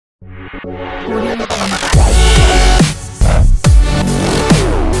ఈ మధ్యనే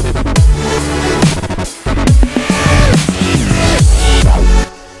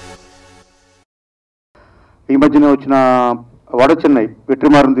వచ్చిన వడచెన్నై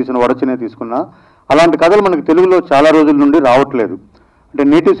వెట్రిమారన్ తీసిన వడచెన్నై తీసుకున్నా అలాంటి కథలు మనకి తెలుగులో చాలా రోజుల నుండి రావట్లేదు. అంటే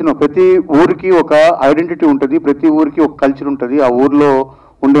నేటివ్ సినిమా ప్రతి ఊరికి ఒక ఐడెంటిటీ ఉంటుంది, ప్రతి ఊరికి ఒక కల్చర్ ఉంటుంది. ఆ ఊర్లో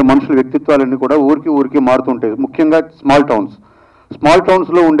ఉండే మనుషుల వ్యక్తిత్వాలన్నీ కూడా ఊరికి మారుతుంటాయి. ముఖ్యంగా స్మాల్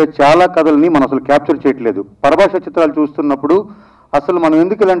టౌన్స్లో ఉండే చాలా కథల్ని మనం అసలు క్యాప్చర్ చేయట్లేదు. పరభాష చిత్రాలు చూస్తున్నప్పుడు అసలు మనం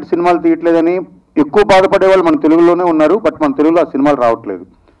ఎందుకు ఇలాంటి సినిమాలు తీయట్లేదని ఎక్కువ బాధపడే వాళ్ళు మన తెలుగులోనే ఉన్నారు. బట్ మన తెలుగులో ఆ సినిమాలు రావట్లేదు.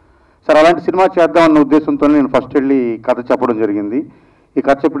 సరే, అలాంటి సినిమా చేద్దామన్న ఉద్దేశంతో నేను ఫస్ట్ వెళ్ళి కథ చెప్పడం జరిగింది. ఈ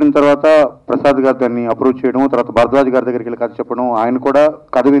కథ చెప్పిన తర్వాత ప్రసాద్ గారు దాన్ని అప్రూవ్ చేయడం, తర్వాత భరద్వాజ్ గారి దగ్గరికి వెళ్ళి కథ చెప్పడం, ఆయన కూడా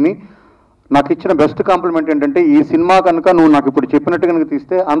కథ విని నాకు ఇచ్చిన బెస్ట్ కాంప్లిమెంట్ ఏంటంటే, ఈ సినిమా కనుక నువ్వు నాకు ఇప్పుడు చెప్పినట్టు కనుక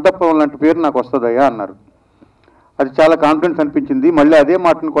తీస్తే అంతఃపురం లాంటి పేరు నాకు వస్తుందయ్యా అన్నారు. అది చాలా కాన్ఫిడెన్స్ అనిపించింది. మళ్ళీ అదే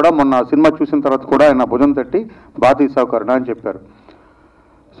మాటను కూడా మొన్న సినిమా చూసిన తర్వాత కూడా ఆయన భుజం తట్టి బాగా తీసావు కరుణ అని చెప్పారు.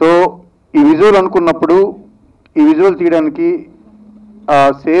 సో ఈ విజువల్ అనుకున్నప్పుడు ఈ విజువల్ తీయడానికి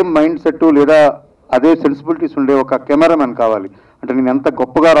సేమ్ మైండ్ సెట్ లేదా అదే సెన్సిబిలిటీస్ ఉండే ఒక కెమెరామెన్ కావాలి. అంటే నేను ఎంత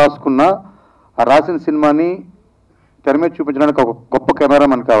గొప్పగా రాసుకున్నా ఆ రాసిన సినిమాని తెర మీద చూపించడానికి ఒక గొప్ప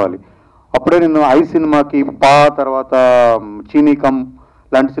కెమెరామెన్ కావాలి. అప్పుడే నేను ఐ సినిమాకి తర్వాత చీనీకమ్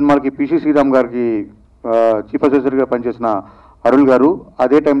లాంటి సినిమాలకి పిసి శ్రీరామ్ గారికి చీఫ్ అసెసరీగా పనిచేసిన అరుల్ గారు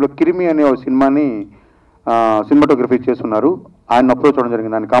అదే టైంలో కిరిమి అనే ఒక సినిమాని సినిమాటోగ్రఫీ చేస్తున్నారు. ఆయన అప్రోచ్ అవ్వడం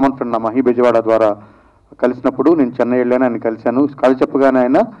జరిగింది. ఆయన కామన్ ఫ్రెండ్ నా మహి బెజవాడ ద్వారా కలిసినప్పుడు నేను చెన్నై వెళ్ళాను, ఆయన కలిశాను. కథ చెప్పగానే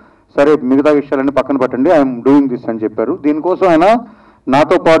ఆయన సరే మిగతా విషయాలన్నీ పక్కన పెట్టండి, ఐఎమ్ డూయింగ్ దిస్ అని చెప్పారు. దీనికోసం ఆయన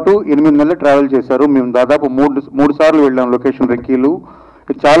నాతో పాటు 8 నెలలు ట్రావెల్ చేశారు. మేము దాదాపు మూడు సార్లు వెళ్ళాం లొకేషన్ రెక్కీలు.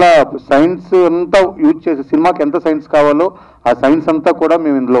 చాలా సైన్స్ అంతా యూజ్ చేసి సినిమాకి ఎంత సైన్స్ కావాలో ఆ సైన్స్ అంతా కూడా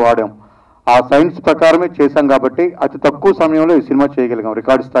మేము ఇందులో వాడాం. ఆ సైన్స్ ప్రకారమే చేశాం కాబట్టి అతి తక్కువ సమయంలో ఈ సినిమా చేయగలిగాం.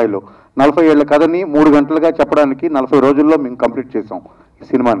 రికార్డు స్థాయిలో 40 ఏళ్ల కథని 3 గంటలుగా చెప్పడానికి 40 రోజుల్లో మేము కంప్లీట్ చేసాం ఈ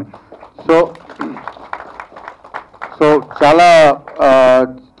సినిమాని. సో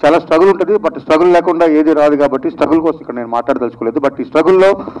చాలా స్ట్రగుల్ ఉంటుంది. బట్ స్ట్రగుల్ లేకుండా ఏది రాదు కాబట్టి స్ట్రగుల్ కోసం ఇక్కడ నేను మాట్లాడదలుచుకోలేదు. బట్ ఈ స్ట్రగుల్లో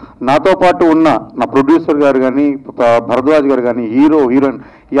నాతో పాటు ఉన్న నా ప్రొడ్యూసర్ గారు కానీ, భరద్వాజ్ గారు కానీ, హీరోయిన్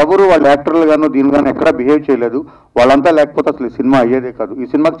ఎవరు వాళ్ళ యాక్టర్లు గాను దీని కానీ ఎక్కడా బిహేవ్ చేయలేదు. వాళ్ళంతా లేకపోతే అసలు ఈ సినిమా అయ్యేదే కాదు. ఈ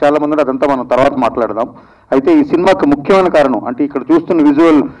సినిమాకి చాలా మంది అదంతా మనం తర్వాత మాట్లాడదాం. అయితే ఈ సినిమాకి ముఖ్యమైన కారణం అంటే ఇక్కడ చూస్తున్న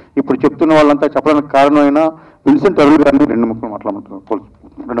విజువల్ ఇప్పుడు చెప్తున్న వాళ్ళంతా చెప్పడానికి కారణమైన విన్సెంట్ అరుల్ గారిని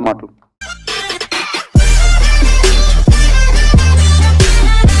 2 మాటలు